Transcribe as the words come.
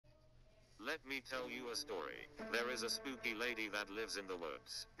Let me tell you a story. There is a spooky lady that lives in the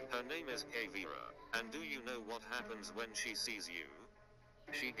woods. Her name is Caviera. And do you know what happens when she sees you?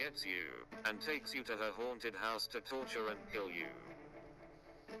 She gets you, and takes you to her haunted house to torture and kill you.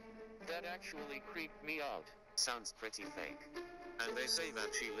 That actually creeped me out. Sounds pretty fake. And they say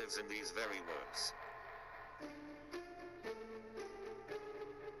that she lives in these very woods.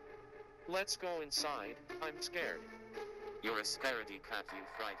 Let's go inside, I'm scared. You're a scaredy cat, you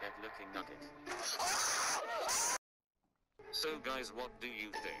frighthead looking nugget. So guys, what do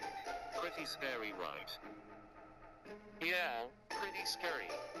you think? Pretty scary, right? Yeah, pretty scary.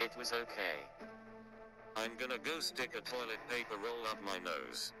 It was okay. I'm gonna go stick a toilet paper roll up my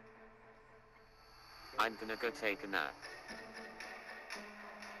nose. I'm gonna go take a nap.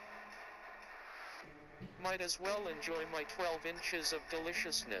 Might as well enjoy my 12 inches of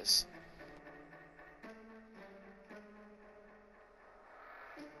deliciousness.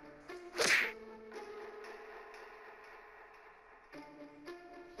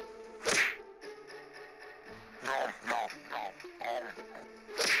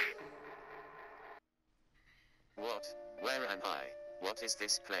 What? Where am I? What is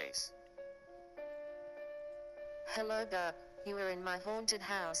this place? Hello Gar, you are in my haunted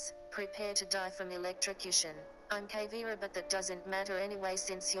house, prepare to die from electrocution. I'm Caviera, but that doesn't matter anyway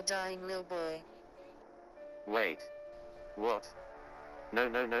since you're dying, lil boy. Wait. What? No,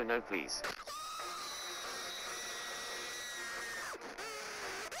 no, no, no, please.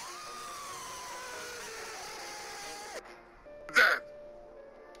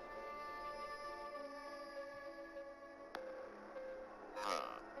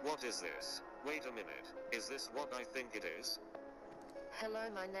 What is this? Wait a minute, is this what I think it is? Hello,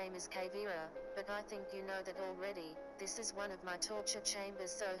 my name is Caviera, but I think you know that already. This is one of my torture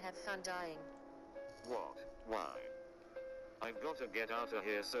chambers, so have fun dying. What? Why? I've gotta get out of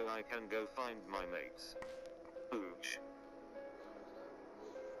here so I can go find my mates. Ooch.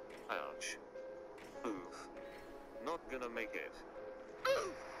 Ouch. Oof. Not gonna make it.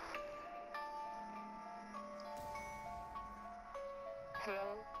 Oof.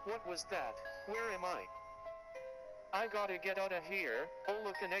 Hello, what was that? Where am I? I gotta get out of here. Oh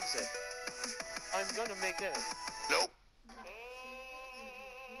look, an exit. I'm gonna make it. Nope.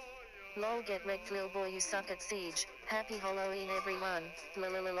 Lol, get wrecked, lil boy, you suck at Siege. Happy Halloween everyone.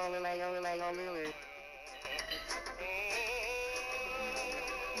 Lulululululaolulaolulu.